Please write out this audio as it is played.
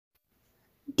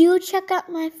Do check out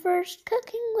my first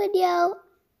cooking video.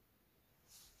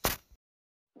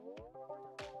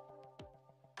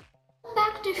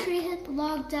 Back to Shreehit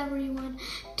Vlogs, everyone.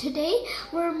 Today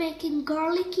we're making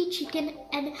garlicky chicken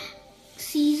and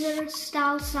Caesar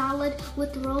style salad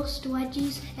with roast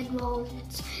veggies and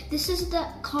walnuts. This is the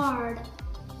card.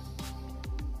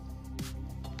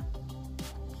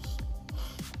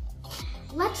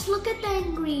 Let's look at the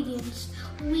ingredients.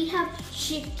 We have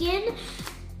chicken,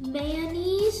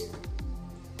 mayonnaise,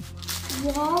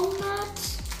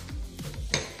 walnuts,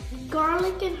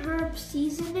 garlic and herb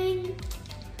seasoning,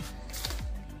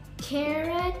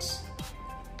 carrot,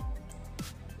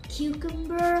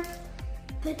 cucumber,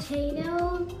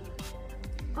 potato,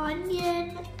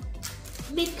 onion,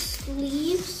 mixed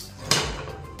leaves.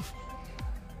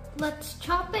 Let's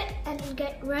chop it and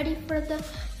get ready for the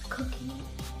cooking.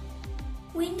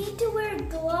 We need to wear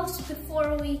gloves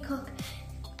before we cook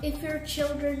if your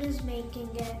children is making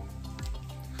it,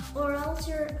 or else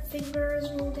your fingers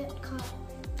will get cut.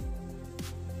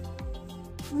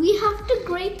 We have to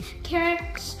grate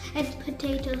carrots and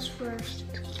potatoes first.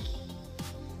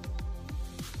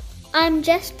 I'm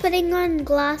just putting on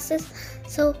glasses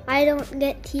so I don't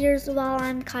get tears while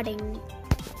I'm cutting.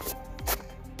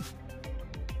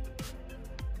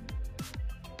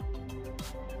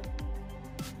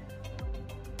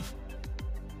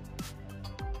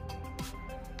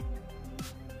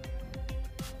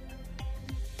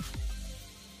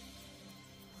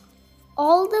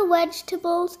 All the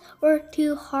vegetables were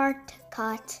too hard to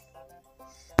cut.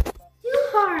 Too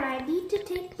hard, I need to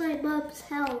take my mom's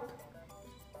help.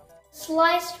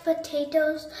 Sliced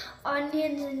potatoes,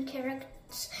 onions, and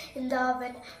carrots in the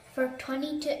oven for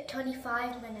 20 to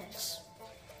 25 minutes.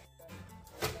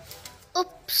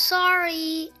 Oops,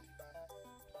 sorry.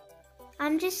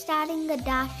 I'm just adding a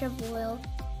dash of oil.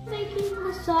 Making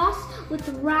the sauce with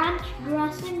ranch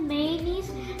dressing,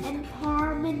 mayonnaise, and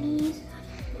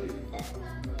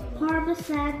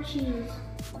Parmesan cheese.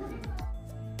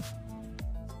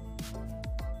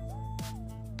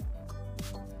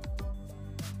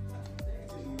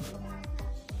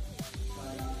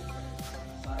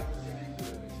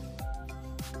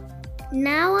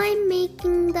 Now I'm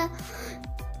making the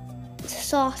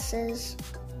sauces.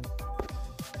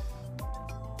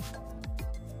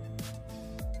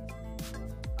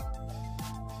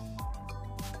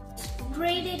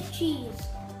 Grated cheese.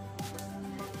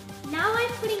 Now I'm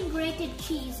putting grated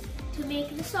cheese to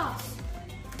make the sauce.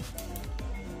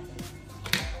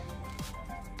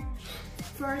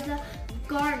 For the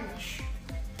garnish.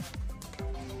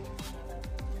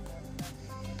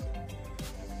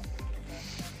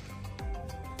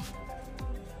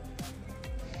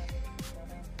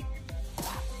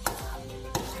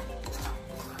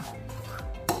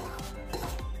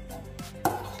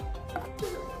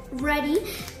 Ready,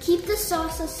 keep the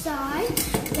sauce aside,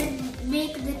 then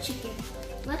make the chicken.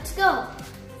 Let's go.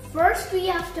 First we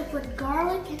have to put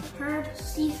garlic and herb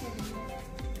seasoning.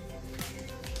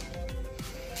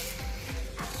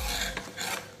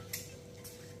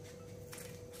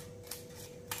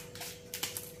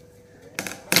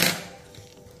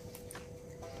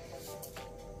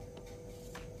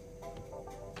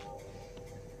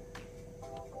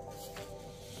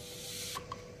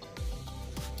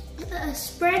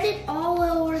 Spread it all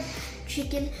over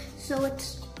chicken so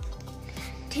it's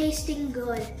tasting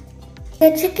good.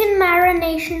 The chicken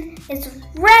marination is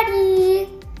ready.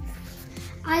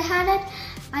 I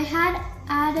had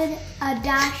added a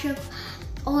dash of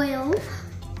oil.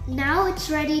 Now it's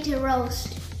ready to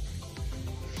roast.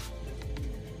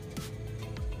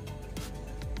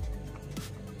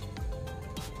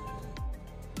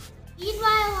 Meanwhile,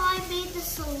 I made the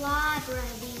salad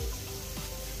ready.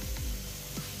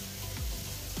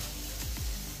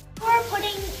 We're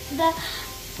putting the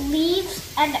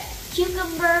leaves and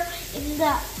cucumber in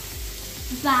the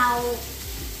bowl.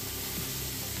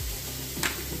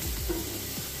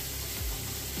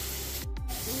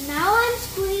 Now I'm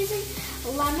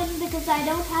squeezing lemon because I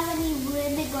don't have any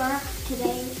vinegar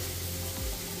today.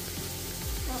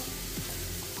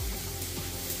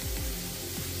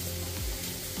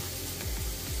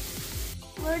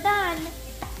 We're done.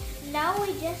 Now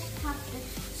we just have to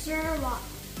serve up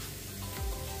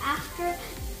after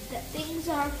the things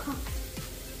are cooked.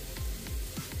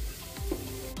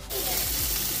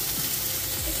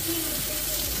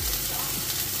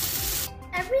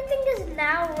 Everything is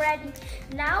now ready.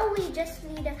 Now we just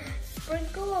need a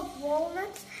sprinkle of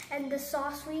walnuts and the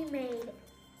sauce we made.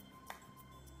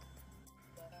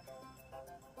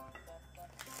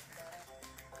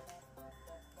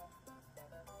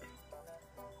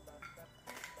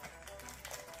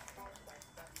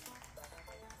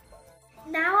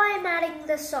 Now I'm adding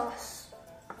the sauce.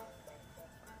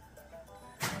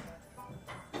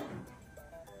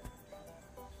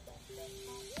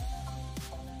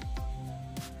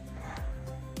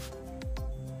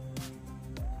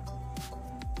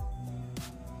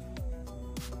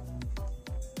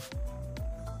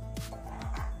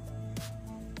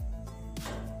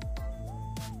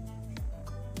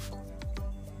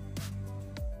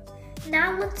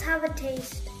 Now let's have a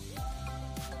taste.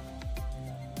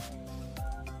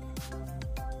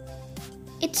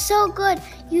 It's so good.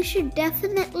 You should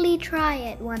definitely try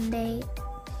it one day.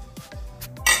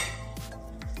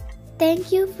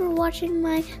 Thank you for watching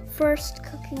my first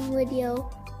cooking video.